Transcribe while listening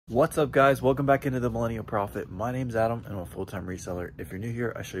What's up, guys? Welcome back into the Millennial Profit. My name's Adam and I'm a full-time reseller. If you're new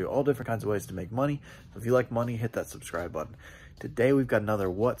here, I show you all different kinds of ways to make money. So if you like money, hit that subscribe button. Today we've got another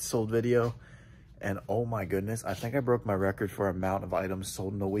what sold video, and oh my goodness, I think I broke my record for amount of items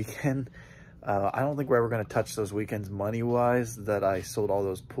sold in a weekend. I don't think we're ever going to touch those weekends money-wise that I sold all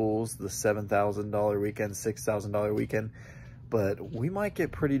those pools, the $7,000 weekend, $6,000 weekend, but we might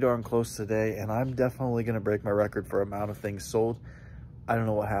get pretty darn close today, and I'm definitely going to break my record for amount of things sold. I don't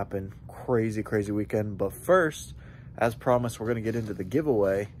know what happened. Crazy weekend. But first, as promised, we're going to get into the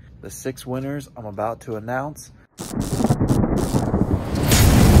giveaway. The 6 winners I'm about to announce.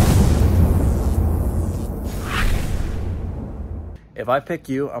 If I pick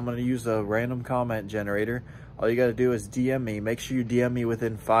you, I'm going to use a random comment generator. All you got to do is DM me. Make sure you DM me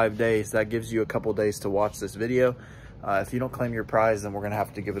within 5 days. That gives you a couple days to watch this video. If you don't claim your prize, then we're going to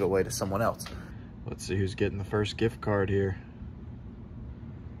have to give it away to someone else. Let's see who's getting the first gift card here.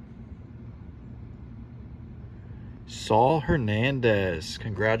 Saul Hernandez,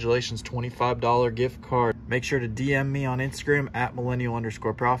 congratulations, $25 gift card. Make sure to DM me on Instagram at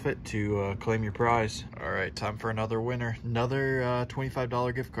millennial_profit to claim your prize. All right, time for another winner. Another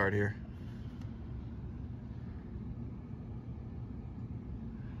 $25 gift card here.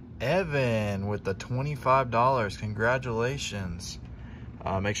 Evan with the $25, congratulations.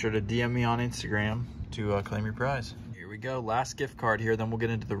 Make sure to DM me on Instagram to claim your prize. Here we go, last gift card here, then we'll get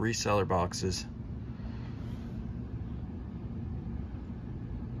into the reseller boxes.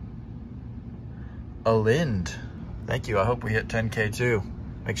 Alind, thank you. I hope we hit 10K too.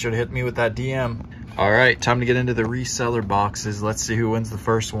 Make sure to hit me with that DM. All right, time to get into the reseller boxes. Let's see who wins the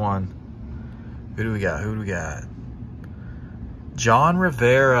first one. Who do we got? John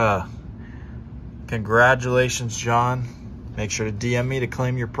Rivera. Congratulations, John. Make sure to DM me to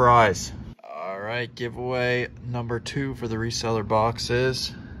claim your prize. All right, giveaway number 2 for the reseller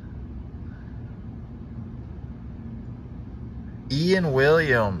boxes. Ian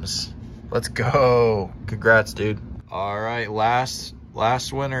Williams. Let's go. Congrats, dude. All right, last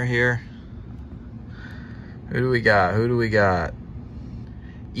winner here. Who do we got?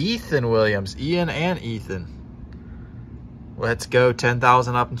 Ethan Williams. Ian and Ethan. Let's go.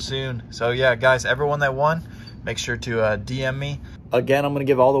 10,000 up and soon. So yeah, guys, everyone that won, make sure to DM me. Again, I'm going to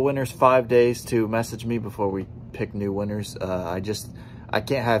give all the winners 5 days to message me before we pick new winners. I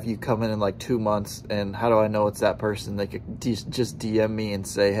can't have you come in like 2 months, and how do I know it's that person? They could just DM me and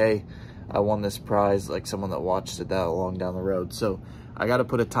say, hey, I won this prize, like someone that watched it that long down the road. So I got to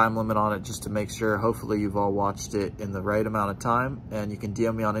put a time limit on it just to make sure. Hopefully you've all watched it in the right amount of time, and you can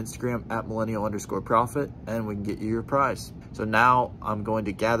DM me on Instagram at millennial_profit, and we can get you your prize. So now I'm going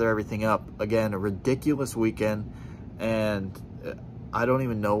to gather everything up. Again, a ridiculous weekend, and I don't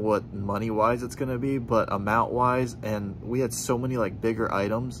even know what money-wise it's going to be, but amount-wise, and we had so many like bigger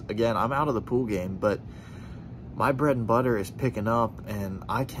items. Again, I'm out of the pool game, but my bread and butter is picking up, and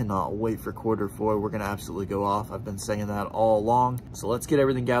I cannot wait for Q4. We're going to absolutely go off. I've been saying that all along. So let's get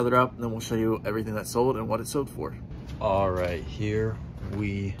everything gathered up, and then we'll show you everything that sold and what it sold for. All right, here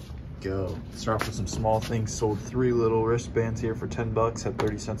we go. Start off with some small things. Sold 3 little wristbands here for 10 bucks. Had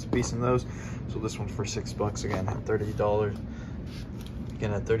 30 cents a piece in those. So this one's for 6 bucks. Again, had $30.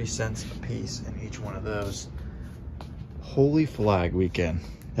 Again, at 30 cents a piece in each one of those. Holy flag weekend.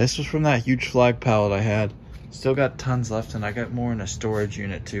 This was from that huge flag pallet I had. Still got tons left, and I got more in a storage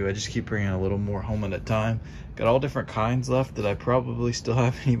unit too. I just keep bringing a little more home at a time. Got all different kinds left that I probably still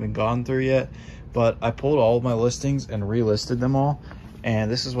haven't even gone through yet, but I pulled all of my listings and relisted them all,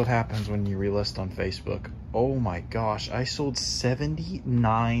 and this is what happens when you relist on Facebook. Oh my gosh, I sold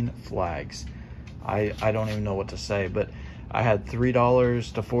 79 flags. I don't even know what to say, but I had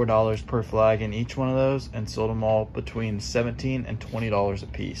 $3 to $4 per flag in each one of those, and sold them all between $17 and $20 a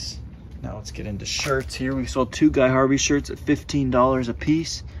piece. Now let's get into shirts here. We sold 2 Guy Harvey shirts at $15 a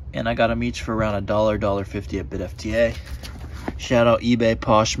piece, and I got them each for around $1, $1.50 at BitFTA. Shout out eBay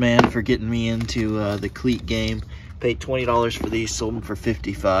Posh Man for getting me into the cleat game. Paid $20 for these, sold them for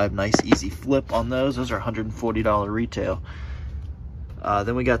 $55. Nice easy flip on those. Those are $140 retail.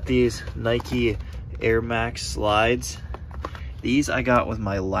 Then we got these Nike Air Max slides. These I got with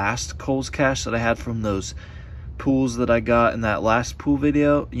my last Kohl's Cash that I had from those pools that I got in that last pool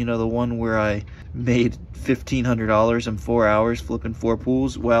video. You know, the one where I made $1,500 in 4 hours flipping 4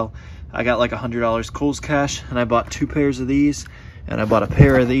 pools. Well, I got like $100 Kohl's Cash, and I bought 2 pairs of these, and I bought a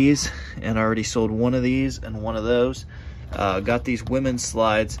pair of these, and I already sold one of these and one of those. Got these women's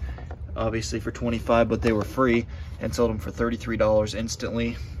slides, obviously for $25, but they were free, and sold them for $33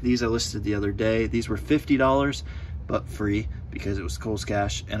 instantly. These I listed the other day. These were $50, but free. because it was Kohl's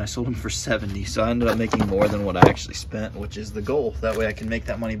cash, and I sold them for 70. So I ended up making more than what I actually spent, which is the goal. That way I can make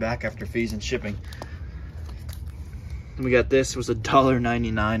that money back after fees and shipping. We got this. It was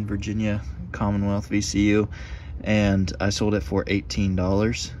 $1.99 Virginia Commonwealth VCU, and I sold it for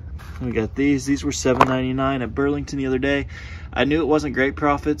 $18. We got these were $7.99 at Burlington the other day. I knew it wasn't great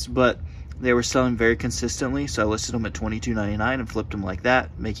profits, but they were selling very consistently, so I listed them at $22.99 and flipped them like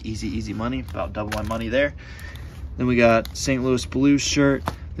that. Make easy money, about double my money there. Then we got St. Louis Blues shirt.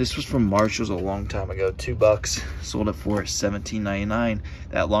 This was from Marshall's a long time ago, $2. Sold it for $17.99.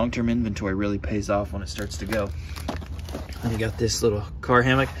 That long-term inventory really pays off when it starts to go. And we got this little car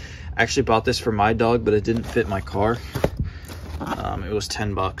hammock. I actually bought this for my dog, but it didn't fit my car. It was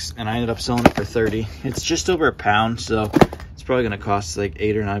 $10, and I ended up selling it for 30. It's just over a pound, so it's probably gonna cost like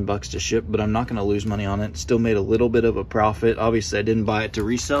 $8 or $9 to ship, but I'm not gonna lose money on it. Still made a little bit of a profit. Obviously, I didn't buy it to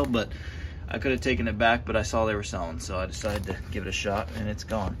resell, but I could have taken it back, but I saw they were selling, so I decided to give it a shot, and it's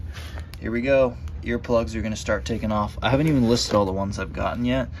gone. Here we go. Earplugs are gonna start taking off. I haven't even listed all the ones I've gotten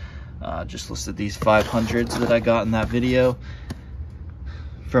yet. Just listed these 500s that I got in that video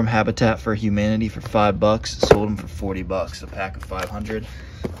from Habitat for Humanity for $5. Sold them for $40, a pack of 500.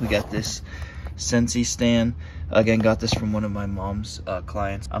 We got this Scentsy stand. Again, got this from one of my mom's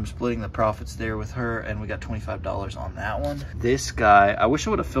clients. I'm splitting the profits there with her, and we got $25 on that one. This guy, I wish I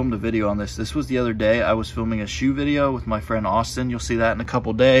would have filmed a video on this. This was the other day. I was filming a shoe video with my friend Austin. You'll see that in a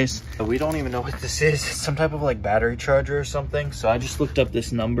couple days. We don't even know what this is. It's some type of like battery charger or something. So I just looked up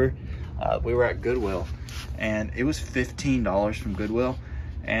this number. We were at Goodwill, and it was $15 from Goodwill.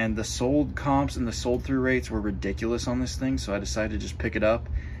 And the sold comps and the sold through rates were ridiculous on this thing, so I decided to just pick it up,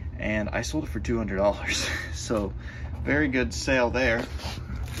 and I sold it for $200. So very good sale there.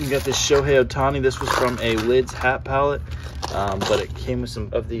 You got this Shohei Ohtani. This was from a Lids hat palette, but it came with some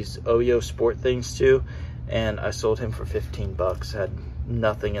of these Oyo sport things too, and I sold him for $15. Had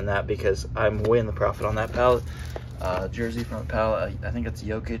nothing in that because I'm way in the profit on that palette. Jersey from a palette, I think it's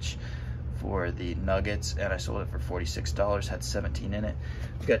Jokic for the Nuggets, and I sold it for $46. Had 17 in it.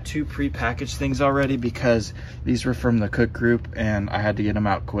 We've got two pre-packaged things already because these were from the Cook Group, and I had to get them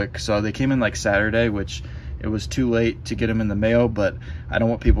out quick. So they came in like Saturday, which it was too late to get them in the mail, but I don't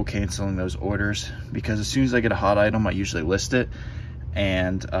want people canceling those orders because as soon as I get a hot item, I usually list it,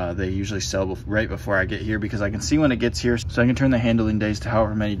 and they usually sell right before I get here because I can see when it gets here, so I can turn the handling days to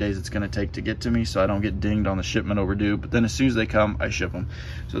however many days it's going to take to get to me, so I don't get dinged on the shipment overdue. But then as soon as they come, I ship them.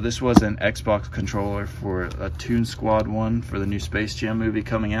 So this was an Xbox controller for a Toon Squad one for the new Space Jam movie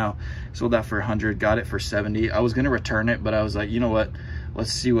coming out. Sold that for 100, got it for 70. I was going to return it, but I was like, you know what,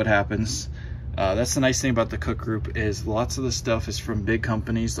 let's see what happens. That's the nice thing about the Cook Group is lots of the stuff is from big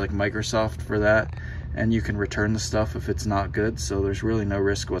companies like Microsoft for that, and you can return the stuff if it's not good, so there's really no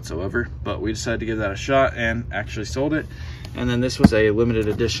risk whatsoever. But we decided to give that a shot and actually sold it. And then this was a limited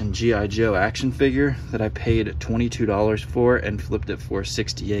edition G.I. Joe action figure that I paid $22 for and flipped it for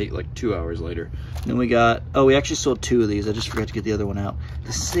 $68 like 2 hours later. Then we got, oh, we actually sold two of these. I just forgot to get the other one out.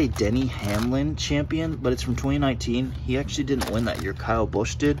 This is a Denny Hamlin champion, but it's from 2019. He actually didn't win that year. Kyle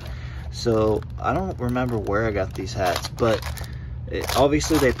Busch did. So I don't remember where I got these hats, but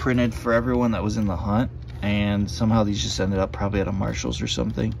obviously they printed for everyone that was in the hunt, and somehow these just ended up probably at a Marshall's or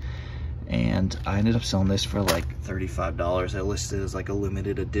something. And I ended up selling this for like $35. I listed it as like a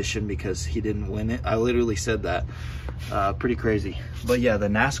limited edition because he didn't win it. I literally said that. Pretty crazy. But yeah, the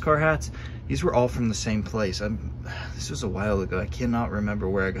NASCAR hats, these were all from the same place. This was a while ago. I cannot remember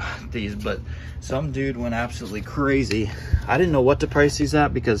where I got these, but some dude went absolutely crazy. I didn't know what to price these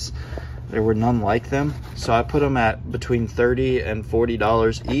at because there were none like them. So I put them at between $30 and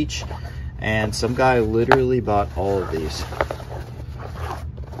 $40 each. And some guy literally bought all of these.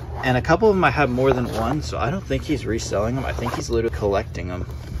 And a couple of them I have more than one, so I don't think he's reselling them. I think he's literally collecting them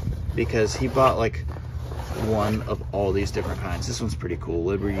because he bought like one of all these different kinds. This one's pretty cool,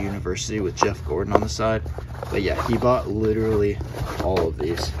 Liberty University with Jeff Gordon on the side. But yeah, he bought literally all of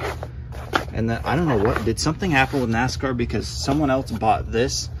these. And then I don't know what, did something happen with NASCAR because someone else bought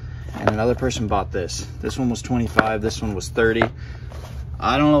this and another person bought this. This one was 25, this one was 30.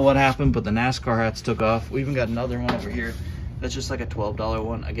 I don't know what happened, but the NASCAR hats took off. We even got another one over here. That's just like a $12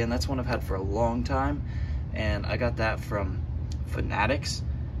 one. Again, that's one I've had for a long time. And I got that from Fanatics.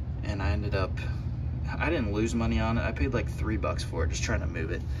 And I didn't lose money on it. I paid like $3 for it, just trying to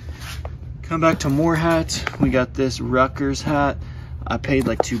move it. Come back to more hats. We got this Rutgers hat. I paid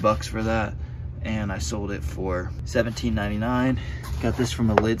like $2 for that. And I sold it for $17.99. Got this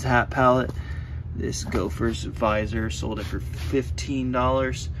from a Lids hat palette. This Gophers visor, sold it for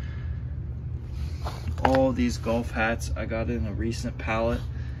 $15. All these golf hats I got in a recent palette.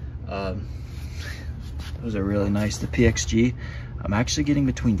 Those are really nice. The PXG, I'm actually getting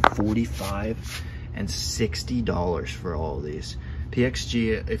between $45 and $60 for all of these.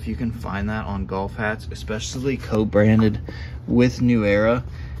 PXG, if you can find that on golf hats, especially co-branded with New Era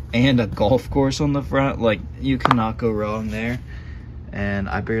and a golf course on the front, like, you cannot go wrong there. And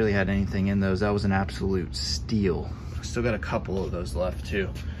I barely had anything in those. That was an absolute steal. Still got a couple of those left too.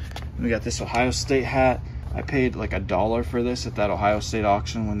 And we got this Ohio State hat. I paid like $1 for this at that Ohio State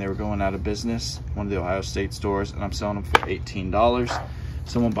auction when they were going out of business, one of the Ohio State stores, and I'm selling them for $18.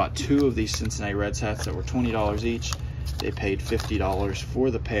 Someone bought 2 of these Cincinnati Reds hats that were $20 each. They paid $50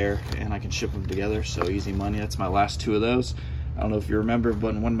 for the pair, and I can ship them together, so easy money. That's my last 2 of those. I don't know if you remember, but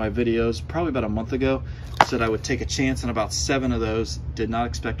in one of my videos, probably about a month ago, I said I would take a chance on about 7 of those. Did not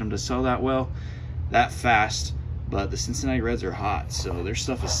expect them to sell that well, that fast, but the Cincinnati Reds are hot, so their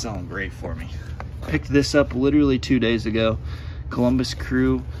stuff is selling great for me. Picked this up literally 2 days ago. Columbus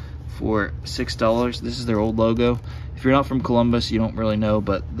Crew for $6. This is their old logo. If you're not from Columbus, you don't really know,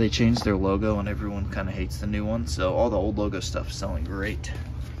 but they changed their logo and everyone kind of hates the new one. So all the old logo stuff is selling great.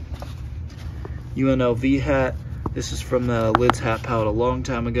 UNLV hat. This is from the Lids Hat Palette a long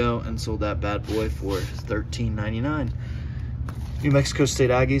time ago and sold that bad boy for $13.99. New Mexico State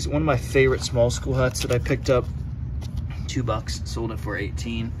Aggies. One of my favorite small school hats that I picked up. $2. Sold it for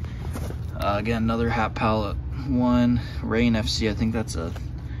 $18. Again, another hat palette one. Rain FC, I think that's a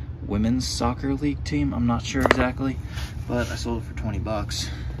women's soccer league team. I'm not sure exactly, but I sold it for $20.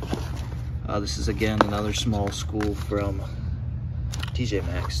 This is again another small school from TJ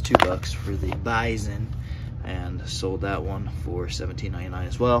Maxx, $2 for the Bison, and sold that one for $17.99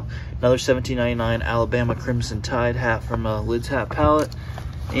 as well. Another $17.99 Alabama Crimson Tide hat from Lids Hat Palette.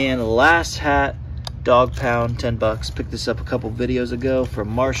 And last hat, Dog Pound, $10. Picked this up a couple videos ago from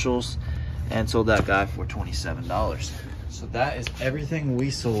Marshall's and sold that guy for $27. So that is everything we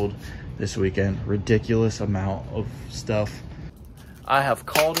sold this weekend. Ridiculous amount of stuff. I have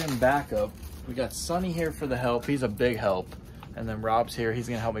called in backup. We got Sonny here for the help. He's a big help. And then Rob's here. He's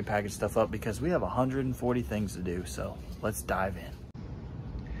gonna help me package stuff up because we have 140 things to do. So let's dive in.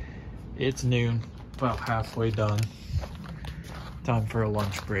 It's noon, about halfway done. Time for a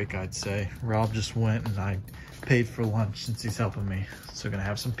lunch break, I'd say. Rob just went and I paid for lunch since he's helping me. So we're gonna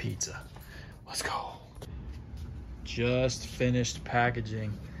have some pizza. Let's go. Just finished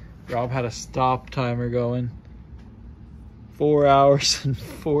packaging. Rob had a stop timer going. 4 hours and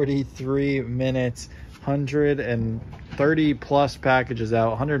 43 minutes. 130 plus packages out.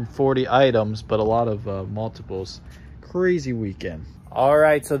 140 items, but a lot of multiples. Crazy weekend. All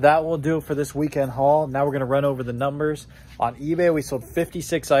right, so that will do it for this weekend haul. Now we're gonna run over the numbers. On eBay, we sold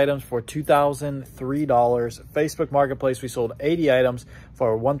 56 items for $2,003. Facebook Marketplace, we sold 80 items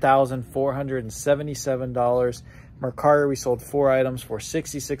for $1,477. Mercari, we sold 4 items for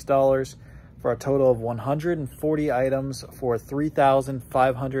 $66 for a total of 140 items for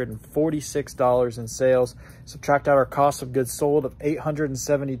 $3,546 in sales. Subtract out our cost of goods sold of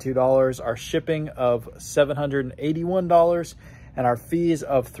 $872, our shipping of $781, and our fees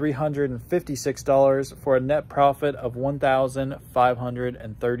of $356 for a net profit of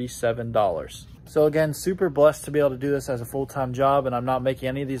 $1,537. So again, super blessed to be able to do this as a full-time job, and I'm not making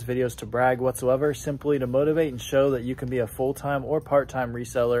any of these videos to brag whatsoever, simply to motivate and show that you can be a full-time or part-time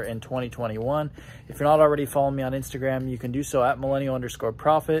reseller in 2021. If you're not already following me on Instagram, you can do so at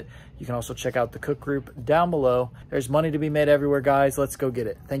millennial_profit. You can also check out the cook group down below. There's money to be made everywhere, guys. Let's go get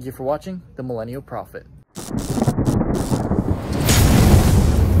it. Thank you for watching The Millennial Profit.